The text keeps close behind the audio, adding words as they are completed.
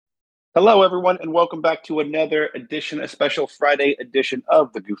Hello, everyone, and welcome back to another edition, a special Friday edition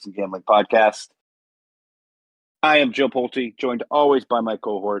of the Goose and Gambling Podcast. I am Joe Pulte, joined always by my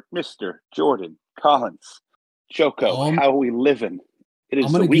cohort, Mr. Jordan Collins. Joko, Um, how are we living? It I'm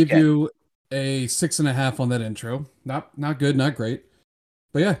is the gonna give weekend. you a 6.5 on that intro. Not good, not great.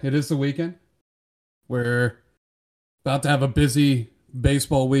 But yeah, it is the weekend. We're about to have a busy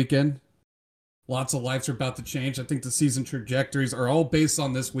baseball weekend. Lots of lives are about to change. I think the season trajectories are all based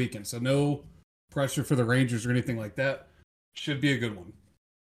on this weekend, so no pressure for the Rangers or anything like that. Should be a good one.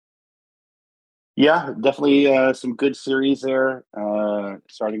 Yeah, definitely some good series there.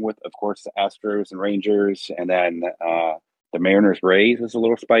 Starting with, of course, the Astros and Rangers, and then the Mariners Rays is a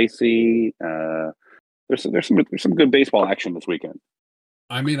little spicy. There's some good baseball action this weekend.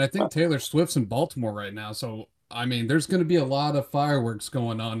 I mean, I Uh, think Taylor Swift's in Baltimore right now, so I mean, there's going to be a lot of fireworks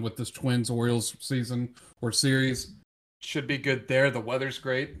going on with this Twins Orioles season or series. Should be good there. The weather's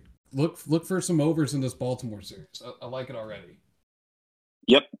great. Look for some overs in this Baltimore series. I like it already.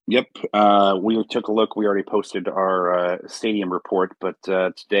 Yep. We took a look. We already posted our stadium report, but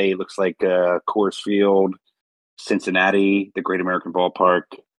today it looks like Coors Field, Cincinnati, the Great American Ballpark,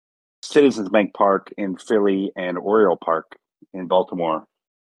 Citizens Bank Park in Philly, and Oriole Park in Baltimore.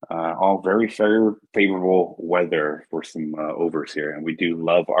 All very favorable weather for some overs here, and we do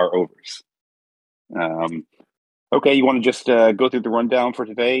love our overs. Um, okay, you want to just go through the rundown for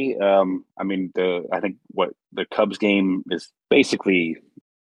today? I think what the Cubs game is basically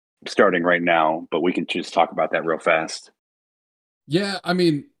starting right now, but we can just talk about that real fast. Yeah, I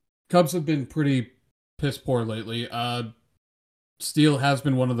mean, Cubs have been pretty piss poor lately. Steele has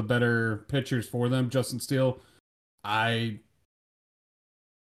been one of the better pitchers for them. Justin Steele. I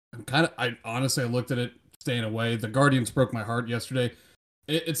I honestly I looked at it staying away. The Guardians broke my heart yesterday.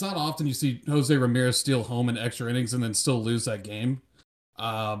 It's not often you see Jose Ramirez steal home in extra innings and then still lose that game.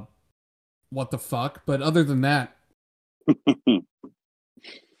 Uh, what the fuck? But other than that,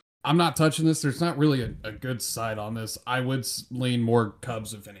 I'm not touching this. There's not really a good side on this. I would lean more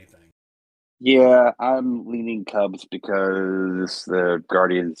Cubs if anything. Yeah, I'm leaning Cubs because the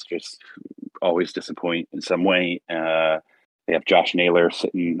Guardians just always disappoint in some way. They have Josh Naylor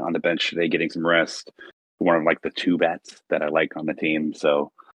sitting on the bench today getting some rest. One of like the two bats that I like on the team.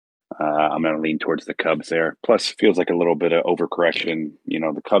 So I'm going to lean towards the Cubs there. Plus, feels like a little bit of overcorrection.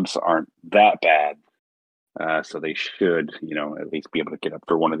 The Cubs aren't that bad. So they should, at least be able to get up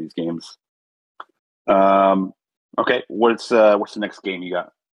for one of these games. Um, okay, what's the next game you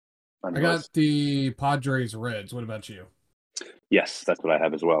got on I your list? got the Padres Reds. What about you? Yes, that's what I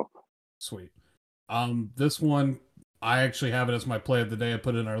have as well. Sweet. This one I actually have it as my play of the day. I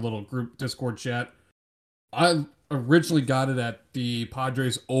put it in our little group Discord chat. I originally got it at the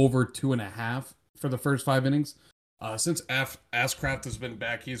Padres over 2.5 for the first 5 innings. Since Ashcraft has been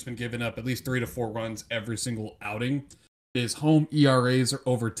back, he's been giving up at least 3 to 4 runs every single outing. His home ERAs are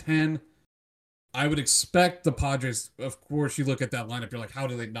over 10. I would expect the Padres, of course, you look at that lineup, you're like, how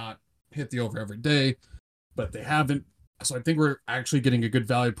do they not hit the over every day? But they haven't. So I think we're actually getting a good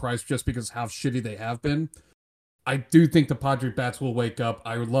value price just because how shitty they have been. I do think the Padre bats will wake up.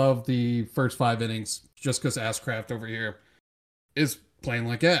 I would love the first 5 innings just because Ashcraft over here is playing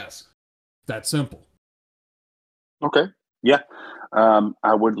like ass. That simple. Okay. Yeah.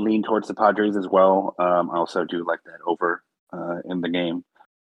 I would lean towards the Padres as well. I also do like that over in the game.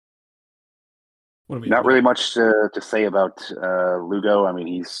 What do we have? Not We really got much to say about Lugo. I mean,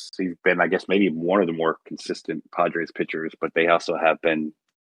 he's been, I guess, maybe one of the more consistent Padres pitchers, but they also have been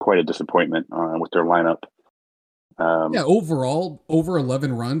quite a disappointment with their lineup. yeah. Um, Overall, over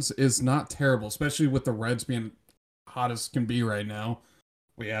 11 runs is not terrible, especially with the Reds being hot as can be right now.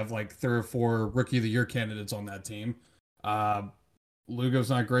 We have like 3 or 4 rookie of the year candidates on that team. Uh, Lugo's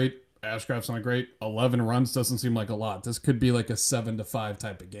not great. Ashcraft's not great. 11 runs doesn't seem like a lot. This could be like a 7-5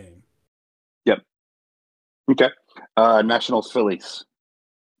 type of game. yep. Okay. Nationals Phillies.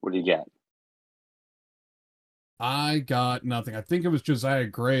 What do you get? I got nothing. I think it was Josiah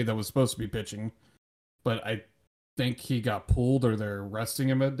Gray that was supposed to be pitching, but I think he got pulled or they're resting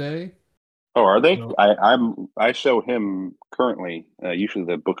him a day. Oh, are they? So I show him currently. Usually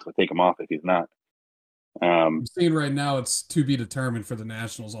the books will take him off if he's not. I'm Um, seeing right now it's to be determined for the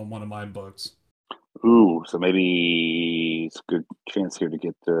Nationals on one of my books. so maybe it's a good chance here to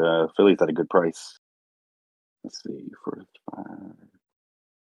get Phillies at a good price. Let's see, first five.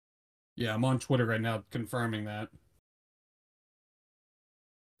 Yeah, I'm on Twitter right now confirming that.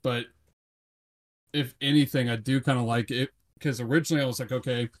 But if anything, I do kind of like it because originally I was like,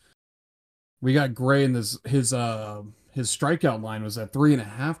 okay, we got Gray in this his strikeout line was at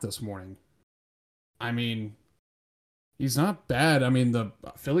 3.5 this morning. I mean, He's not bad. I mean, the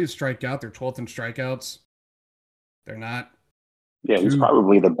Phillies strike out. They're 12th in strikeouts. They're not Yeah, he's too.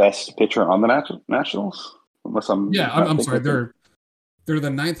 probably the best pitcher on the Nationals, unless I'm Yeah, I'm not sorry. thinking of it. They're the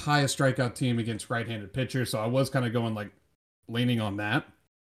ninth highest strikeout team against right-handed pitchers. So I was kind of going like leaning on that.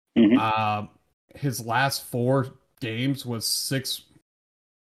 Hmm. Uh, his last four games was six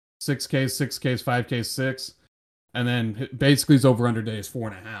Ks, 6 Ks, 5 Ks, six, and then basically his over under day is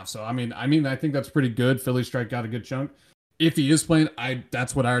 4.5. So I think that's pretty good. Philly strike out a good chunk. If he is playing, I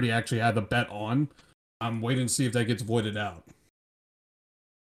that's what I already actually had the bet on. I'm waiting to see if that gets voided out.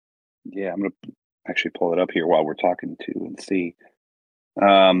 Yeah, I'm gonna actually pull it up here while we're talking to and see.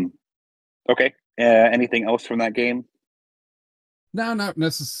 Um, okay. Anything else from that game? No, not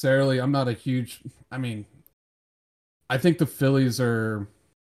necessarily. I'm not a huge. I mean, I think the Phillies are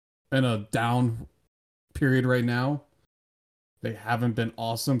in a down period right now. They haven't been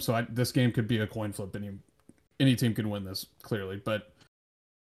awesome, so this game could be a coin flip. Any team can win this clearly, but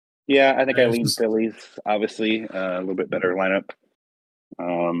Yeah, I think I it's lean just Phillies. Obviously, a little bit better lineup.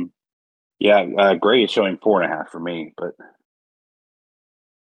 Um, yeah, Gray is showing 4.5 for me, but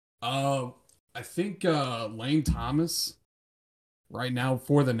uh, I think Lane Thomas right now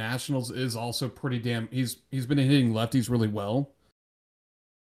for the Nationals is also pretty damn. He's been hitting lefties really well.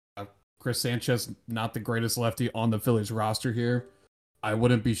 Uh, Chris Sanchez, not the greatest lefty on the Phillies roster here. I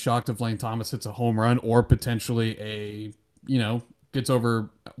wouldn't be shocked if Lane Thomas hits a home run or potentially gets over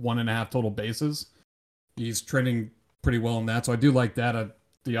 1.5 total bases. He's trending pretty well in that, so I do like that.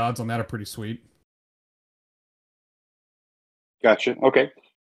 The odds on that are pretty sweet. gotcha. Okay.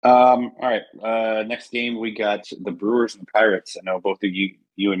 All right. Next game we got the Brewers and Pirates. I know both of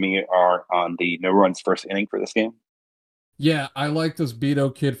you and me are on the no runs first inning for this game. Yeah, I like this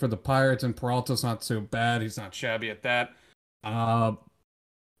Beto kid for the Pirates, and Peralta's not so bad. He's not shabby at that. Uh,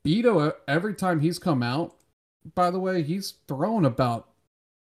 Beto, every time he's come out, by the way, he's thrown about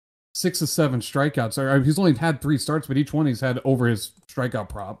 6 to 7 strikeouts. He's only had 3 starts, but each one he's had over his strikeout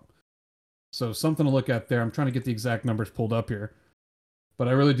prop. So something to look at there. I'm trying to get the exact numbers pulled up here. But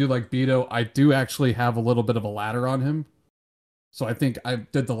I really do like Beto. I do actually have a little bit of a ladder on him. So I think I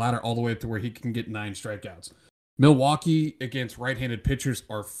did the ladder all the way to where he can get 9 strikeouts. Milwaukee against right-handed pitchers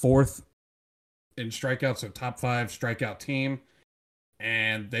are fourth in strikeouts, so top 5 strikeout team,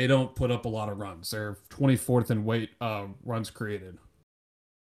 and they don't put up a lot of runs. They're 24th in runs created.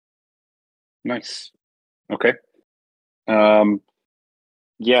 Nice. Okay. Um,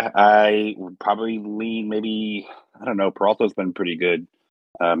 yeah, I would probably lean maybe, I don't know, Peralta's been pretty good.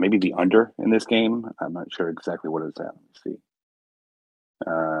 Maybe the under in this game. I'm not sure exactly what it's at. Let me see.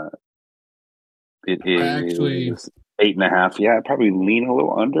 Uh, it I actually, is 8.5. Yeah, I'd probably lean a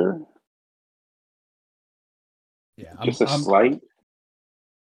little under, yeah, just a slight.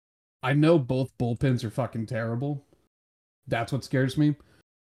 I know both bullpens are fucking terrible. That's what scares me.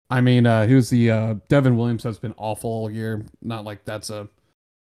 I mean, who's the Devin Williams has been awful all year. Not like that's a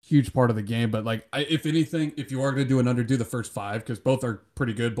huge part of the game, but like, if anything, if you are going to do an under, do the first 5 because both are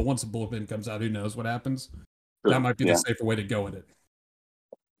pretty good. But once the bullpen comes out, who knows what happens? That Sure. might be the Yeah. safer way to go in it.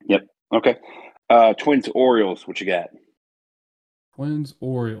 Yep. Okay. Twins Orioles. What you got? Twins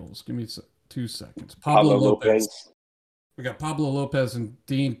Orioles. Give me 2 seconds. Pablo Pablo Lopez. Lopez. We got Pablo Lopez and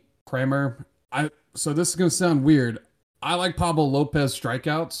Dean Kramer. So this is going to sound weird. I like Pablo Lopez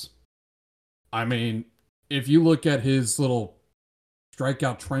strikeouts. I mean, if you look at his little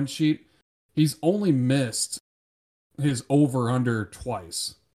strikeout trend sheet, he's only missed his over under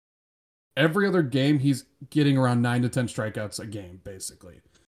twice. Every other game, he's getting around 9 to 10 strikeouts a game, basically.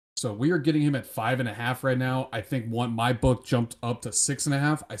 So we are getting him at 5.5 right now. I think my book jumped up to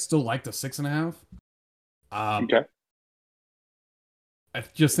 6.5. I still like the 6.5. Okay. I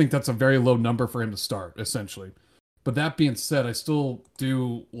just think that's a very low number for him to start, essentially. But that being said, I still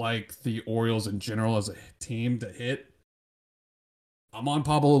do like the Orioles in general as a team to hit. I'm on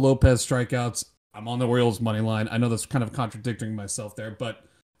Pablo Lopez strikeouts. I'm on the Orioles money line. I know that's kind of contradicting myself there, but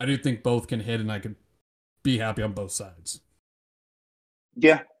I do think both can hit, and I could be happy on both sides.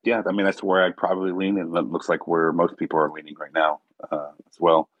 Yeah. Yeah. I mean, that's where I'd probably lean, and that looks like where most people are leaning right now as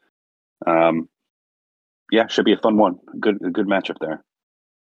well. Um, yeah, should be a fun one. A good matchup there.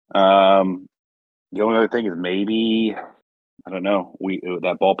 The only other thing is maybe I don't know. We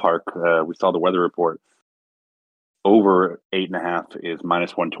that ballpark. We saw the weather report. Over 8.5 is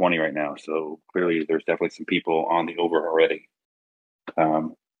 -120 right now. So clearly, there's definitely some people on the over already.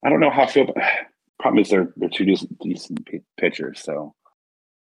 I don't know how I feel. Problem is they're two decent pitchers. So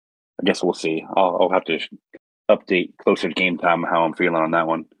I guess we'll see. I'll have to update closer to game time how I'm feeling on that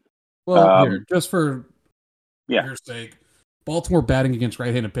one. Well, here, Um, just for yeah. your sake, Baltimore batting against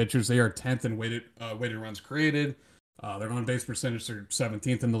right-handed pitchers, they are 10th in weighted runs created. Their on base percentage are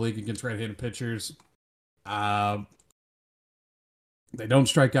 17th in the league against right-handed pitchers. Uh, they don't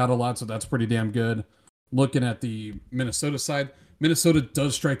strike out a lot, so that's pretty damn good. Looking at the Minnesota side, Minnesota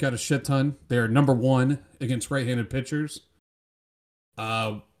does strike out a shit ton. They're number one against right-handed pitchers.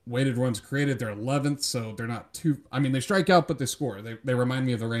 Weighted runs created, they're 11th, so they're not too. I mean, they strike out, but they score. They remind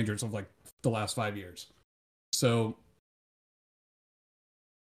me of the Rangers of like the last 5 years. So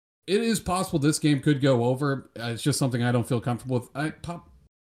it is possible this game could go over. It's just something I don't feel comfortable with. Talking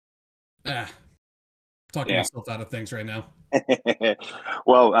Yeah. myself out of things right now.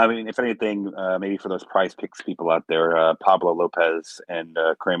 Well, I mean, if anything, maybe for those prize picks people out there, Pablo Lopez and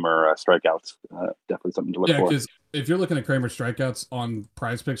Kramer strikeouts, definitely something to look Yeah, for. because if you're looking at Kramer strikeouts on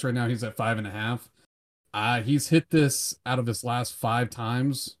prize picks right now, he's at 5.5. He's hit this out of his last 5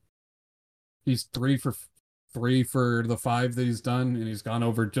 times. He's 3 for 3 for the 5 that he's done, and he's gone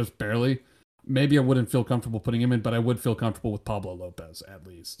over just barely. Maybe I wouldn't feel comfortable putting him in, but I would feel comfortable with Pablo Lopez at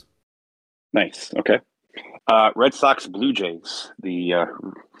least. Nice. Okay. Red Sox Blue Jays, the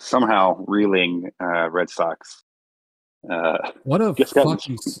somehow reeling Red Sox. What a just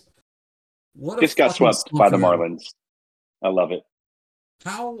fucking just got swept by the Marlins. I love it.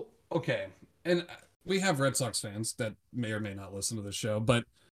 How okay, and we have Red Sox fans that may or may not listen to the show, but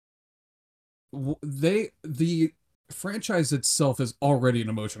the franchise itself is already an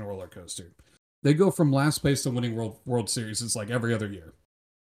emotional roller coaster. They go from last place to winning World Series. It's like every other year.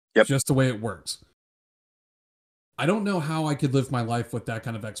 Yep. Just the way it works. I don't know how I could live my life with that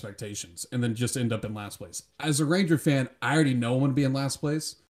kind of expectations and then just end up in last place. As a Ranger fan, I already know I'm going to be in last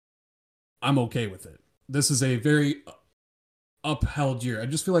place. I'm okay with it. This is a very upheld year. I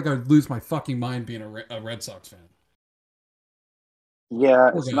just feel like I would lose my fucking mind being a Red Sox fan. Yeah,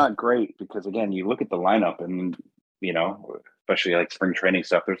 it's not great because, again, you look at the lineup and, especially like spring training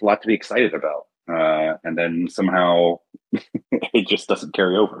stuff, there's a lot to be excited about. And then somehow it just doesn't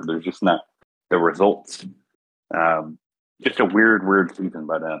carry over. There's just not the results. Just a weird season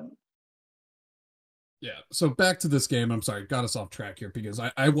by them. Yeah. So back to this game. I'm sorry, got us off track here because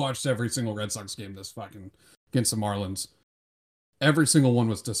I watched every single Red Sox game this fucking against the Marlins. Every single one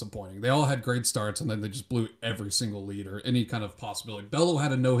was disappointing. They all had great starts and then they just blew every single lead or any kind of possibility. Bello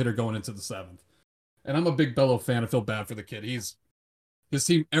had a no-hitter going into the 7th. And I'm a big Bello fan. I feel bad for the kid. His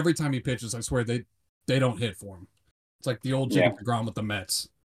team, every time he pitches, I swear they don't hit for him. It's like the old Jacob DeGrom with the Mets.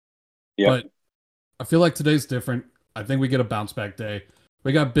 Yeah. But I feel like today's different. I think we get a bounce back day.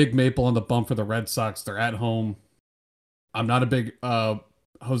 We got Big Maple on the bump for the Red Sox. They're at home. I'm not a big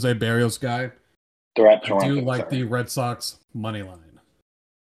Jose Barrios guy. They're at Toronto. I do like the Red Sox money line.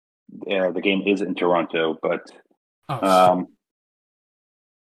 Yeah, the game is in Toronto, but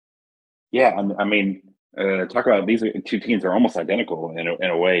yeah, I mean, talk about these two teams are almost identical in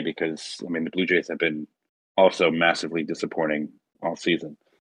a way because I mean the Blue Jays have been also massively disappointing all season.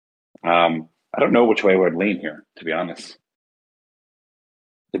 I don't know which way I would lean here, to be honest.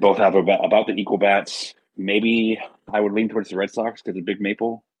 They both have about the equal bats. Maybe I would lean towards the Red Sox because of Big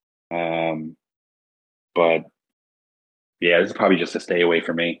Maple. But yeah, this is probably just a stay away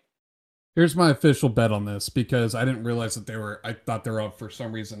for me. Here's my official bet on this because I didn't realize that I thought they were up for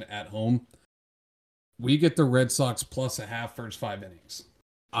some reason at home. We get the Red Sox plus a half first 5 innings.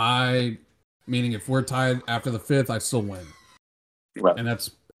 Meaning if we're tied after the 5th, I still win. Right. And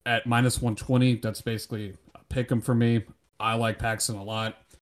that's at minus 120. That's basically a pick 'em for me. I like Paxton a lot.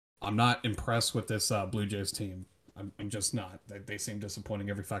 I'm not impressed with this Blue Jays team. I'm just not. They seem disappointing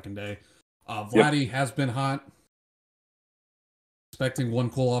every fucking day. Vladdy has been hot. Expecting one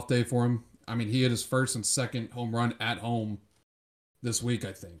cool-off day for him. I mean, he hit his first and second home run at home this week,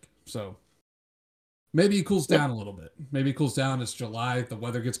 I think. So maybe he cools down a little bit. Maybe he cools down. It's July. The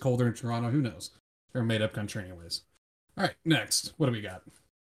weather gets colder in Toronto. Who knows? They're a made-up country anyways. All right, next. What do we got?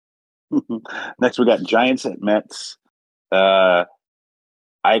 Next, we got Giants at Mets. I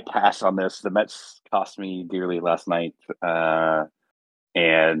passed on this. The Mets cost me dearly last night.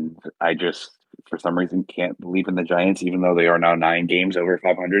 And I just, for some reason, can't believe in the Giants, even though they are now 9 games over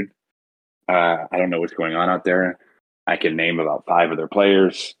 500. I don't know what's going on out there. I can name about 5 of their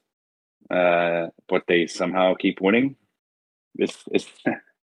players, but they somehow keep winning. It's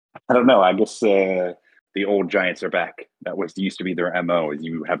I don't know. I guess the old Giants are back. That used to be their MO.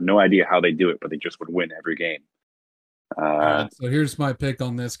 You have no idea how they do it, but they just would win every game. All right, so here's my pick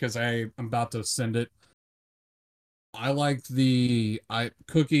on this because I'm about to send it. I like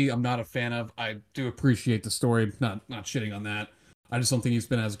Cookie. I'm not a fan of. I do appreciate the story. Not shitting on that. I just don't think he's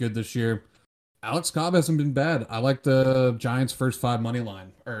been as good this year. Alex Cobb hasn't been bad. I like the Giants' first 5 money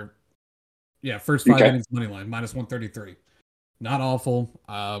line, first 5 innings money line minus 133. Not awful.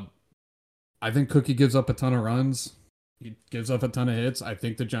 I think Cookie gives up a ton of runs. He gives up a ton of hits. I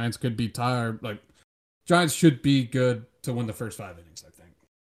think the Giants could be tired. Like Giants should be good to win the first 5 innings, I think.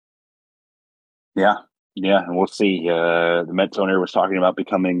 Yeah, yeah, and we'll see. The Mets owner was talking about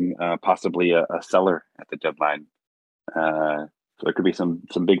becoming possibly a seller at the deadline. So there could be some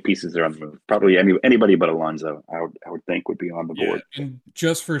big pieces there on the move. Probably anybody but Alonso, I would think would be on the Yeah, board. and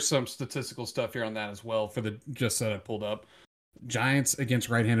just for some statistical stuff here on that as well, for the just that I pulled up, Giants against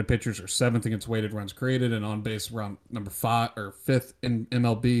right-handed pitchers are seventh against weighted runs created and on base around number five or fifth in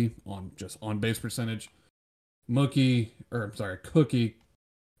MLB on just on base percentage. Cookie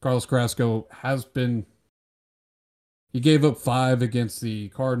Carlos Carrasco has been. He gave up 5 against the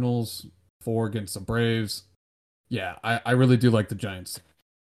Cardinals, 4 against the Braves. Yeah, I really do like the Giants.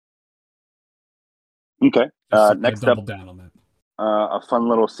 Okay. Just to Next up, double down on that. a fun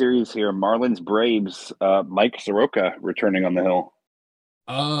little series here: Marlins Braves. Mike Soroka returning on the hill.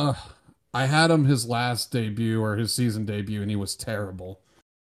 Uh, I had him his last debut or his season debut, and he was terrible.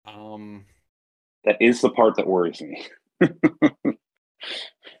 That is the part that worries me.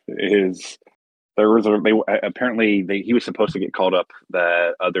 Is there was apparently he was supposed to get called up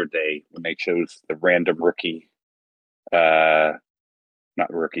the other day when they chose the random rookie, uh,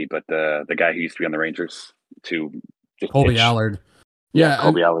 not rookie, but the guy who used to be on the Rangers to just Colby pitch. Allard. Yeah, Yeah,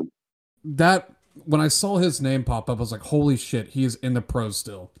 Colby Allard. that when I saw his name pop up, I was like, "Holy shit, he's in the pros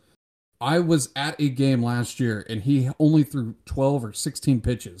still." I was at a game last year, and he only threw 12 or 16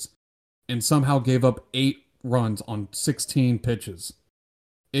 pitches, and somehow gave up 8 runs on 16 pitches.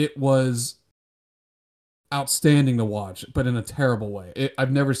 It was outstanding to watch, but in a terrible way.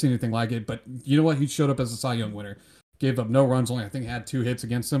 I've never seen anything like it. But you know what? He showed up as a Cy Young winner, gave up no runs, only I think had 2 hits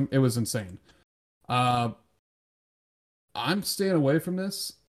against him. It was insane. Uh, I'm staying away from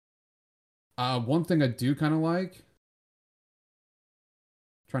this. One thing I do kind of like.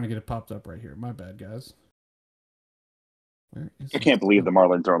 Trying to get it popped up right here. My bad, guys. Where is I it? can't believe the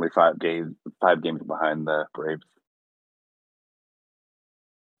Marlins are only 5 games behind the Braves.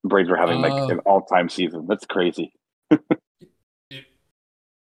 The Braves are having like Uh, an all-time season. That's crazy. it,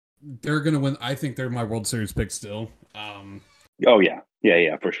 they're gonna win. I think they're my World Series pick still. Oh yeah,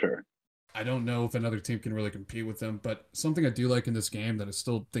 for sure. I don't know if another team can really compete with them, but something I do like in this game that I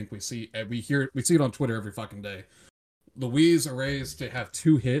still think we see, we see it on Twitter every fucking day. Luis Arraez to have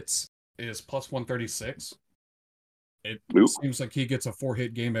 2 hits is plus 136. It Ooh. seems like he gets a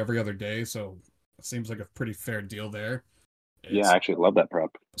 4-hit game every other day, so it seems like a pretty fair deal there. Yeah, It's I actually love that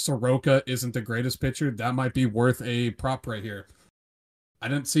prop. Soroka isn't the greatest pitcher. That might be worth a prop right here. I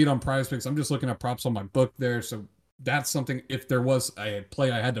didn't see it on Prize Picks. I'm just looking at props on my book there, so that's something. If there was a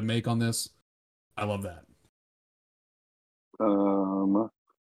play I had to make on this, I love that. Um,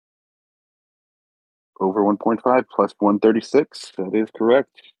 Over 1.5 plus 136. That is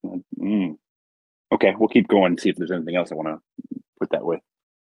correct. Okay, we'll keep going and see if there's anything else I want to put that with.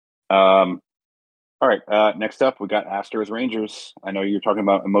 All right. Next up, we got Astros Rangers. I know you're talking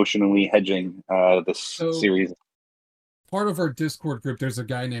about emotionally hedging this So series. part of our Discord group, there's a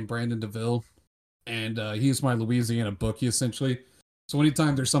guy named Brandon DeVille, and he's my Louisiana bookie essentially. So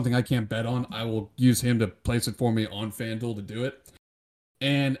anytime there's something I can't bet on, I will use him to place it for me on FanDuel to do it.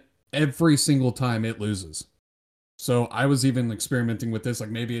 And every single time it loses. So I was even experimenting with this, like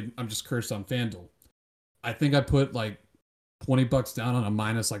maybe I'm just cursed on FanDuel. I think I put like $20 down on a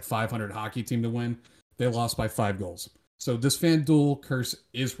minus like 500 hockey team to win. They lost by 5 goals. So this FanDuel curse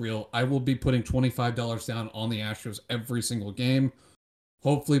is real. I will be putting $25 down on the Astros every single game.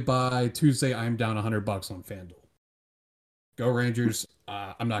 Hopefully by Tuesday, I'm down $100 on FanDuel. Go Rangers!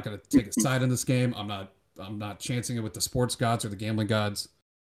 I'm not going to take a side in this game. I'm not chancing it with the sports gods or the gambling gods.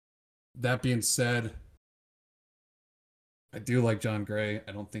 That being said, I do like John Gray.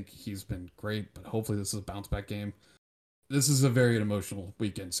 I don't think he's been great, but hopefully this is a bounce back game. This is a very emotional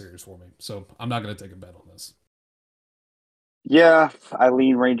weekend series for me, so I'm not going to take a bet on this. Yeah, I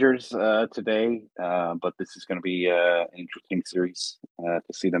lean Rangers today, but this is going to be an interesting series to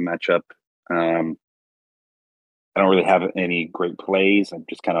see them match up. I don't really have any great plays. I'm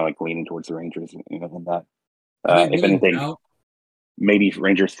just kind of like leaning towards the Rangers, in that. I mean, If when in anything, doubt, maybe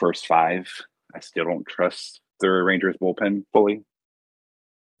Rangers first 5. I still don't trust the Rangers bullpen fully.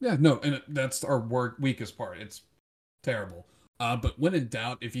 yeah, no, and that's our weakest part. It's terrible. But when in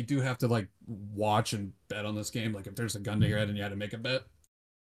doubt, if you do have to like watch and bet on this game, like if there's a gun to your head and you had to make a bet,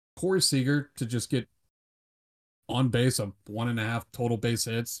 Corey Seager to just get on base of 1.5 total base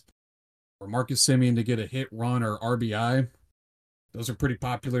hits, or Marcus Semien to get a hit, run, or RBI. Those are pretty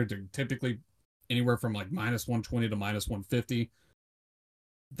popular. They're typically anywhere from like minus 120 to minus 150.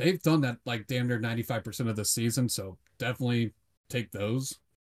 They've done that like damn near 95% of the season, so definitely take those.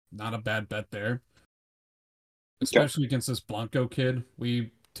 Not a bad bet there. Okay. especially against this Blanco kid.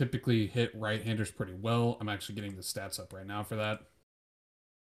 We typically hit right-handers pretty well. I'm actually getting the stats up right now for that.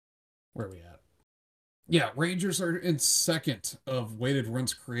 Where are we at? Yeah, Rangers are in second of weighted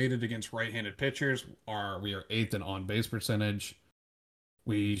runs created against right-handed pitchers. We are eighth in on-base percentage.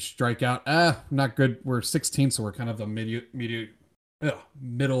 We strike out. Not good. We're 16th, so we're kind of the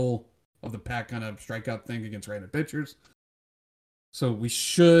middle of the pack kind of strikeout thing against right-handed pitchers. So we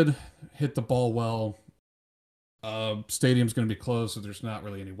should hit the ball well. Stadium's going to be closed, so there's not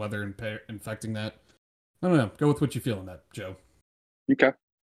really any weather infecting that. I don't know. Go with what you feel on that, Joe. Okay.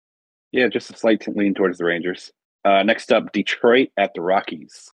 Yeah, just a slight lean towards the Rangers. Next up, Detroit at the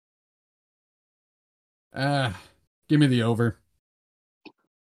Rockies. Ah, give me the over.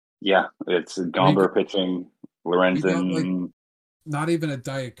 Yeah, it's We Gomber pitching, we got like Lorenzen. not even a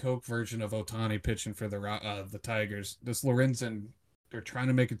Diet Coke version of Otani pitching for the Tigers. This Lorenzen, they're trying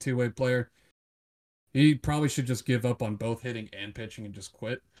to make a two-way player. He probably should just give up on both hitting and pitching and just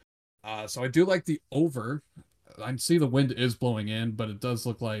quit. So I do like the over. I see the wind is blowing in, but it does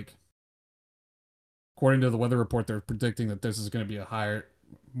look like, according to the weather report, they're predicting that this is going to be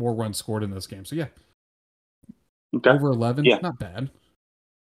more runs scored in this game. So yeah, Okay. over 11, Yeah, not bad.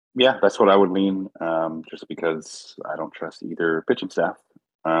 yeah, that's what I would lean, just because I don't trust either pitching staff.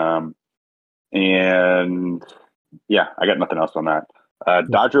 Um, and yeah, I got nothing else on that. Cool.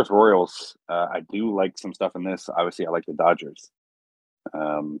 Dodgers Royals. I do like some stuff in this. Obviously, I like the Dodgers.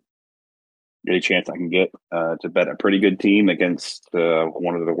 Um, any chance I can get to bet a pretty good team against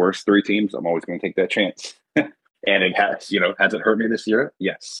one of the worst three teams, I'm always going to take that chance. And it has, has it hurt me this year?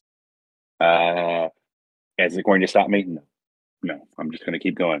 Yes. Uh, is it going to stop me? No, no. I'm just going to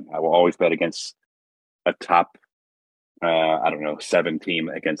keep going. I will always bet against a top, I don't know, 7 team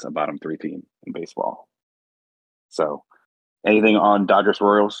against a bottom 3 team in baseball. So, anything on Dodgers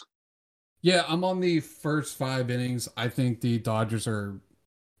Royals? Yeah, I'm on the first 5 innings. I think the Dodgers are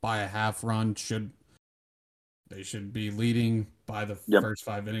by a half run. They should be leading by the Yep. first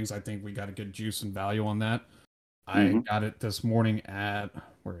 5 innings. I think we got a good juice and value on that. I Mm-hmm. got it this morning at,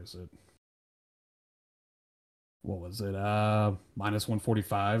 where is it? What was it? Minus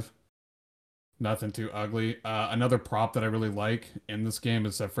 145. Nothing too ugly. Another prop that I really like in this game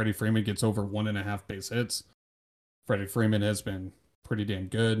is that Freddie Freeman gets over 1.5 base hits. Freddie Freeman has been pretty damn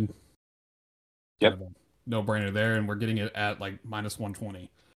good. Kind Yep. of a no brainer there, and we're getting it at like minus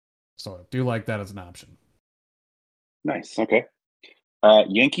 120. So I do like that as an option. Nice. Okay.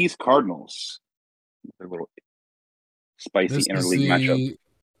 Yankees Cardinals. A little spicy This is interleague matchup. the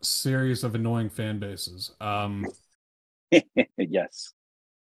series of annoying fan bases. Yes.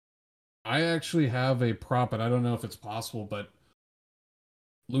 I actually have a prop, and I don't know if it's possible, but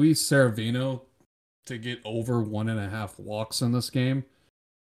Luis Seravino to get over 1.5 walks in this game.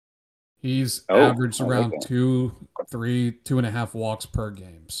 He's Oh, averaged I like around that. 2.5 walks per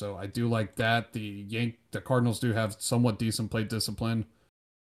game. So I do like that. The Cardinals do have somewhat decent plate discipline.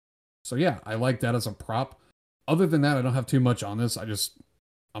 So yeah, I like that as a prop. Other than that, I don't have too much on this.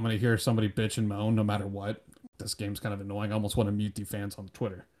 I'm gonna hear somebody bitch and moan no matter what. This game's kind of annoying. I almost want to mute the fans on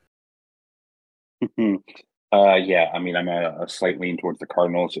Twitter. Yeah, I mean, I'm a slight lean towards the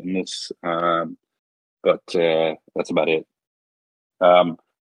Cardinals in this, but that's about it. Um,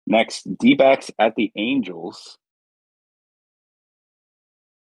 Next, D-backs at the Angels.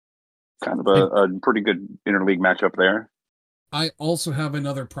 Kind of I a pretty good interleague matchup there. I also have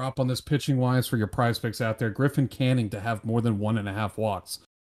another prop on this pitching wise for your prize picks out there. Griffin Canning to have more than 1.5 walks.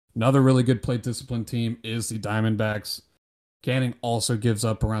 Another really good plate discipline team is the Diamondbacks. Canning also gives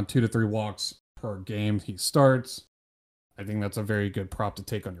up around 2 to 3 walks per game he starts. I think that's a very good prop to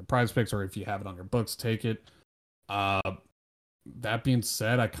take on your prize picks, or if you have it on your books, take it. Uh, that being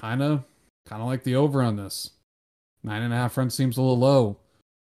said, I kind of like the over on this. 9.5 runs seems a little low.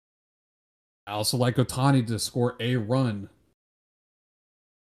 I also like Otani to score a run.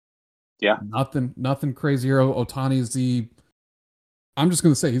 Yeah. Nothing crazy here. Otani is I'm just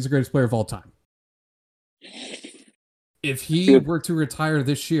gonna say he's the greatest player of all time. If he Good. were to retire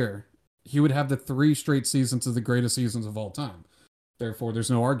this year, he would have the 3 straight seasons of the greatest seasons of all time. Therefore, there's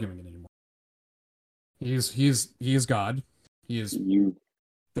no arguing it anymore. He is God. He is You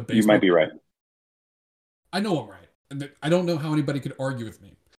the you might baseball. be right. I know I'm right. And I don't know how anybody could argue with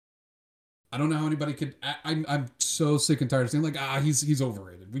me. I don't know how anybody could. I'm so sick and tired of saying like he's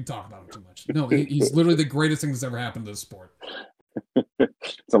overrated. We talk about him too much. No, he's literally the greatest thing that's ever happened to the sport.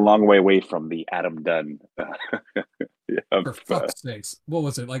 It's a long way away from the Adam Dunn. For Uh, fuck's sakes, what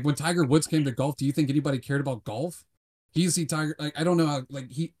was it like when Tiger Woods came to golf? Do you think anybody cared about golf? He's the Tiger. Like I don't know how. Like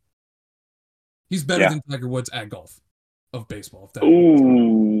he's better yeah. than Tiger Woods at golf of baseball. If that makes sense.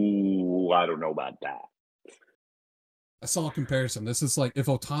 Ooh, I don't know about that. I saw a comparison. This is like if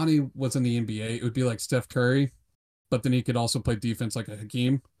Otani was in the NBA, it would be like Steph Curry, but then he could also play defense like a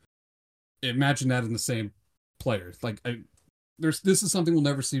Hakeem. Imagine that in the same player. This is something we'll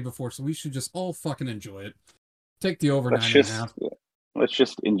never see before, so we should just all fucking enjoy it. Take the over Let's nine and a half. just let's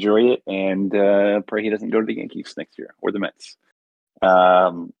just enjoy it and pray he doesn't go to the Yankees next year or the Mets.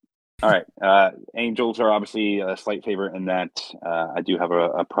 All right. Angels are obviously a slight favorite in that. I do have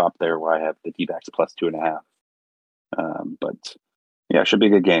a prop there where I have the D-backs plus 2.5. But yeah, it should be a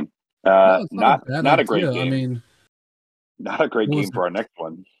good game. No, it's not a bad Not a great idea. I game. mean, Not a great what was game for our next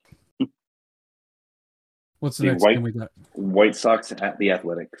one. what's the The next game we got? White Sox at the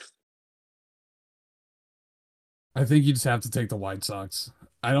Athletics. I think you just have to take the White Sox.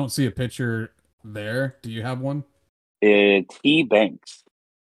 I don't see a pitcher there. Do you have one? T. Banks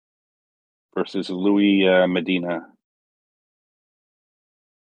versus Louis Medina.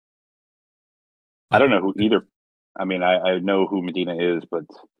 I don't know who either. I mean, I know who Medina is, but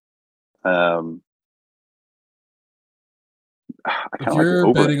um, I If kind of like the you're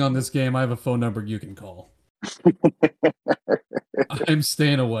over. betting on this game, I have a phone number you can call. I'm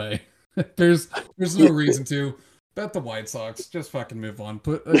staying away. There's no reason to bet the White Sox. Just fucking move on.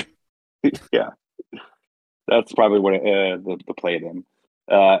 Put Yeah, that's probably what the play then.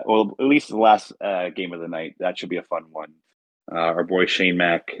 Well, at least the last game of the night. That should be a fun one. Our boy Shane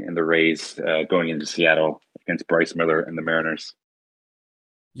Mack and the Rays going into Seattle against Bryce Miller and the Mariners.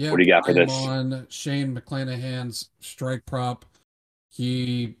 What yeah, do you got I for am this? on Shane McClanahan's strike prop.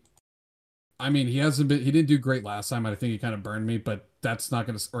 He, I mean, he didn't do great last time. I think he kind of burned me, but that's not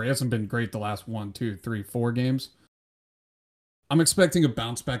going to, or he hasn't been great the last 1, 2, 3, 4 games. I'm expecting a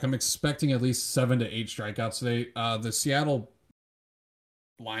bounce back. I'm expecting at least 7 to 8 strikeouts today. The Seattle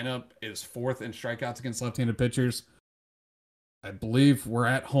lineup is fourth in strikeouts against left-handed pitchers. I believe we're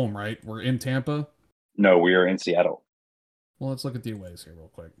at home, right? We're in Tampa. No, we are in Seattle. Well, let's look at the aways here real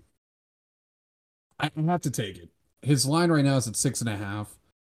quick. I have to take it. His line right now is at 6.5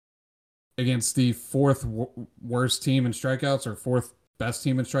 against the fourth worst team in strikeouts or fourth best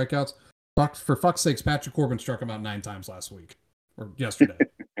team in strikeouts. But for fuck's sakes, Patrick Corbin struck him out 9 times last week or yesterday.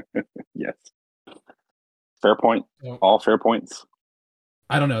 Yes, fair point. So, All fair points.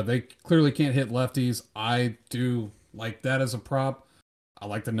 I don't know. They clearly can't hit lefties. I do like that as a prop. I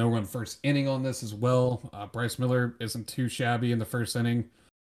like the no-run first inning on this as well. Bryce Miller isn't too shabby in the first inning.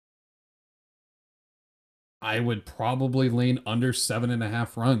 I would probably lean under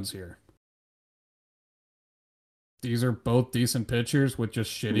 7.5 runs here. These are both decent pitchers with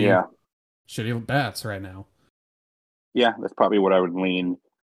just Yeah, shitty bats right now. yeah, that's probably what I would lean.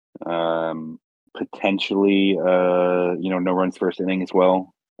 Potentially, no runs first inning as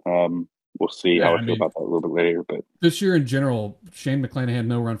well. We'll see Yeah, how I I feel mean, about that a little bit later. But this year in general, Shane McClanahan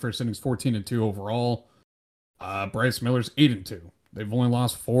no run first innings, 14-2 overall. Bryce Miller's 8-2. They've only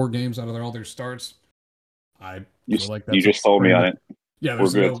lost 4 games out of all their starts. I feel like you that's a just sold me pretty on good. it. Yeah, We're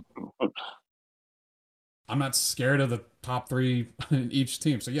there's good. no. I'm not scared of the top 3 in each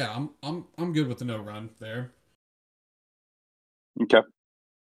team. So yeah, I'm good with the no run there. Okay.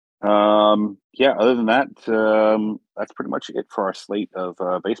 Yeah, other than that, that's pretty much it for our slate of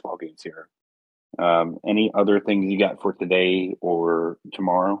baseball games here. Any other things you got for today or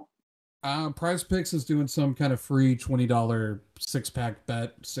tomorrow? Prize Picks is doing some kind of free $20 6-pack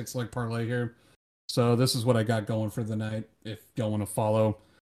bet, 6-leg parlay here. So this is what I got going for the night. If y'all want to follow,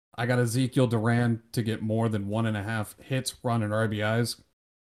 I got Ezekiel Duran to get more than 1.5 hits, run, and RBIs.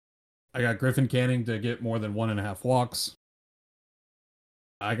 I got Griffin Canning to get more than 1.5 walks.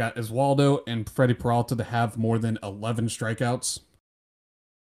 I got Oswaldo and Freddie Peralta to have more than 11 strikeouts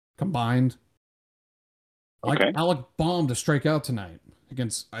combined. I like Okay. Alec Baum to strike out tonight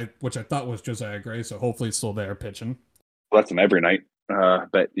which I thought was Josiah Gray, so hopefully it's still there pitching. Well, that's an every night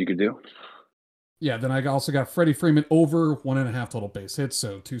bet you could do. Yeah, then I also got Freddie Freeman over 1.5 total base hits,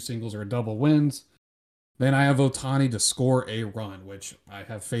 so 2 singles or a double wins. Then I have Otani to score a run, which I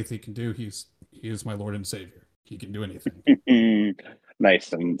have faith he can do. He is my Lord and Savior. He can do anything.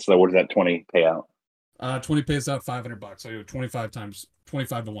 Nice. And so, what is that 20 payout? 20 pays out $500. So I do 25 times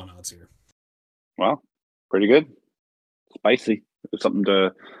 25-1 odds here. Well, pretty good. Spicy. Something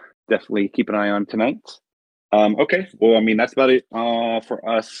to definitely keep an eye on tonight. Okay. Well, I mean, that's about it for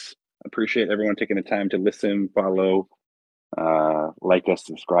us. Appreciate everyone taking the time to listen, follow, like us,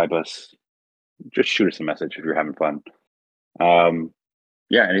 subscribe us. Just shoot us a message if you're having fun.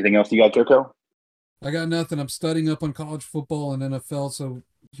 Yeah. Anything else you got, Joko? I got nothing. I'm studying up on college football and NFL. So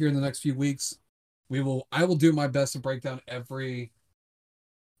here in the next few weeks, I will do my best to break down every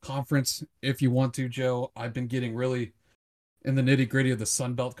conference if you want to, Joe. I've been getting really in the nitty gritty of the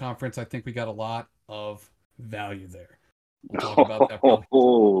Sun Belt Conference. I think we got a lot of value there. We'll talk about that probably.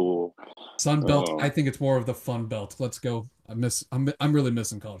 Oh, Sun Belt. I oh. think it's more of the fun belt. Let's go. I'm really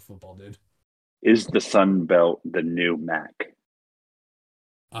missing college football, dude. Is the Sun Belt the new Mac?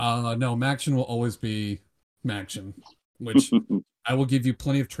 No, Maction will always be Maction, which I will give you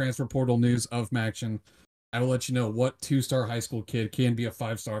plenty of transfer portal news of Maction. I will let you know what 2-star high school kid can be a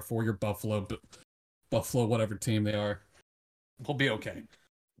 5-star for your Buffalo, whatever team they are. We'll be okay.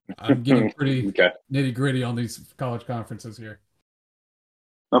 I'm getting pretty Okay. nitty gritty on these college conferences here.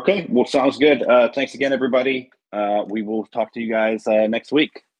 Okay. Well, sounds good. Thanks again, everybody. We will talk to you guys next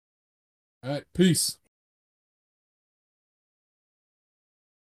week. All right, peace.